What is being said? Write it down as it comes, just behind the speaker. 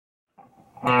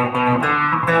Hey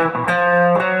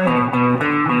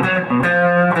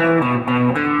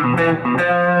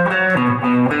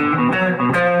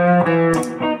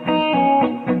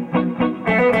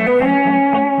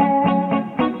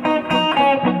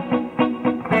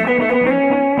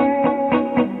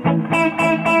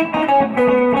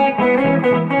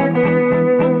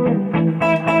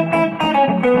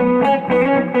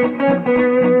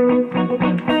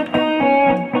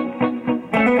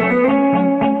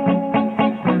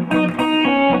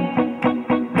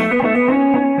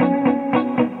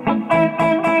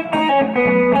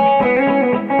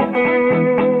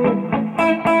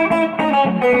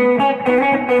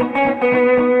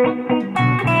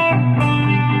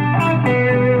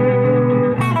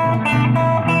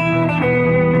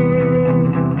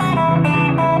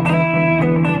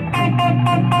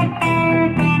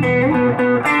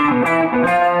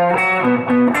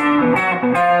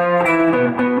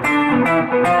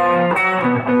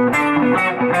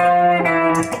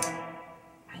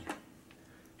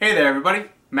there everybody,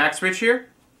 Max Rich here,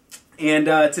 and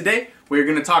today we're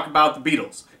going to talk about the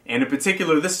Beatles, and in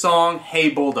particular this song, Hey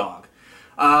Bulldog.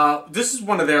 This is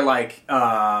one of their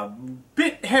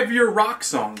bit heavier rock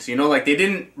songs, you know, like they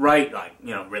didn't write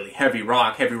really heavy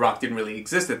rock didn't really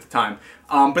exist at the time,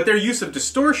 but their use of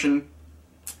distortion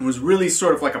was really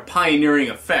sort of like a pioneering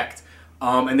effect,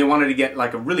 and they wanted to get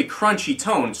like a really crunchy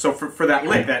tone, so for that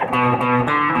lick,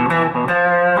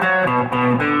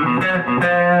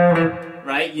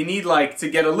 right? You need to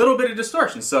get a little bit of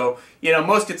distortion. So, you know,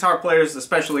 most guitar players,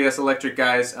 especially us electric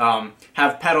guys,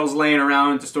 have pedals laying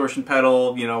around, distortion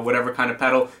pedal, you know, whatever kind of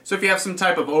pedal. So if you have some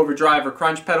type of overdrive or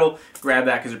crunch pedal, grab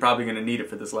that because you're probably going to need it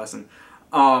for this lesson.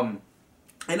 And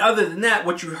other than that,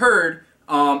 what you heard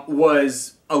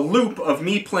was a loop of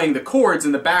me playing the chords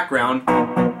in the background.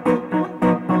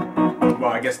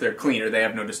 Well, I guess they're cleaner, they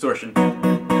have no distortion.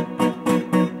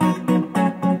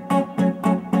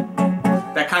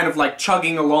 Kind of like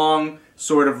chugging along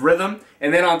sort of rhythm,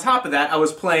 and then on top of that I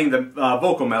was playing the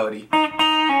vocal melody,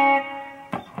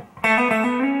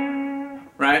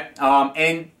 right?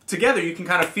 And together you can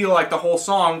kind of feel like the whole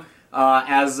song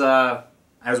as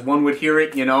one would hear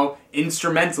it, you know,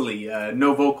 instrumentally,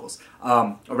 no vocals,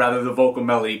 or rather the vocal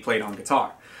melody played on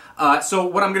guitar. So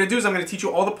what I'm going to do is I'm going to teach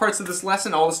you all the parts of this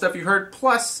lesson, all the stuff you heard,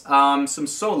 plus some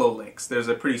solo licks. There's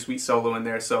a pretty sweet solo in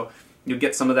there, so you'll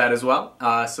get some of that as well,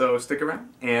 so stick around,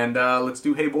 and let's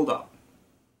do Hey Bulldog.